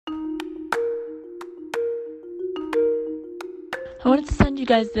I wanted to send you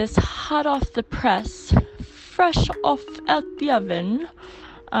guys this hot off the press, fresh off out the oven.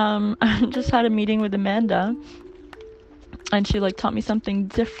 I just had a meeting with Amanda, and she taught me something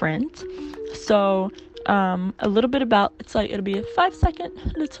different. So a little bit about, it'll be a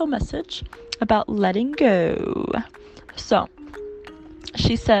 5-second little message about letting go. So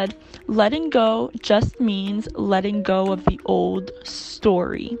she said, letting go just means letting go of the old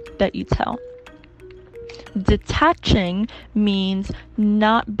story that you tell. Detaching means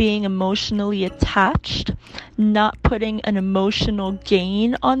not being emotionally attached, not putting an emotional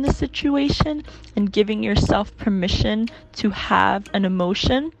gain on the situation, and giving yourself permission to have an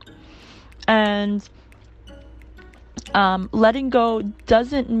emotion. And letting go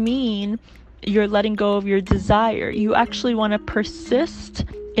doesn't mean you're letting go of your desire. You actually want to persist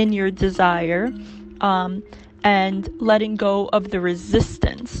in your desire, and letting go of the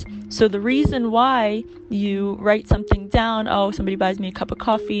resistance. So the reason why you write something down, somebody buys me a cup of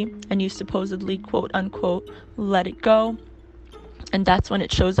coffee, and you supposedly, quote unquote, let it go, and that's when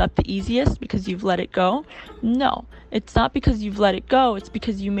it shows up the easiest because you've let it go. No, it's not because you've let it go. It's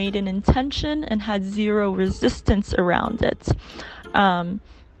because you made an intention and had zero resistance around it.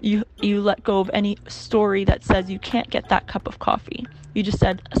 You let go of any story that says you can't get that cup of coffee. You just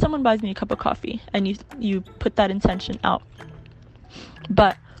said, someone buys me a cup of coffee, and you put that intention out.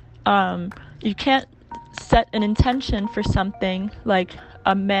 But you can't set an intention for something like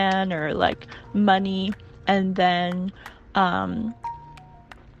a man or like money, and then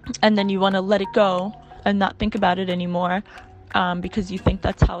you want to let it go and not think about it anymore, because you think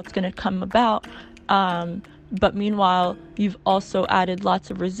that's how it's going to come about. But meanwhile, you've also added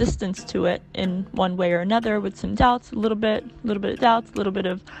lots of resistance to it in one way or another, with some doubts, a little bit of doubts, a little bit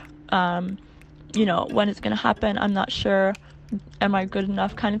of, when it's going to happen, I'm not sure, am I good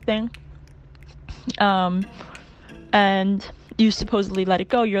enough kind of thing. And you supposedly let it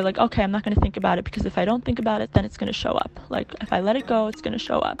go. You're like, okay, I'm not going to think about it, because if I don't think about it, then it's going to show up. Like, if I let it go, it's going to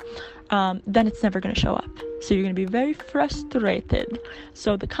show up. Then it's never going to show up. So you're going to be very frustrated.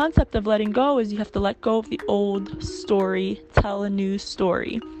 So the concept of letting go is you have to let go of the old story, tell a new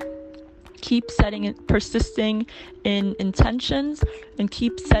story. Keep persisting in intentions, and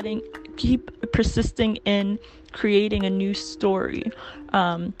keep persisting in creating a new story,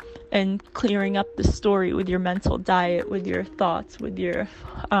 and clearing up the story with your mental diet, with your thoughts, with your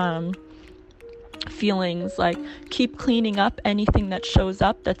feelings. Like, keep cleaning up anything that shows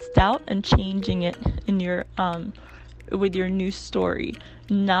up that's doubt, and changing it in your with your new story.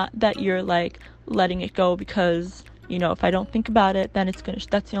 Not that you're letting it go because if I don't think about it, then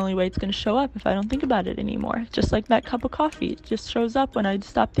that's the only way it's gonna show up, if I don't think about it anymore. Just like that cup of coffee, it just shows up when I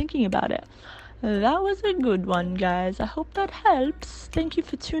stop thinking about it. That was a good one, guys. I hope that helps. Thank you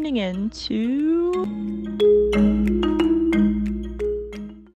for tuning in to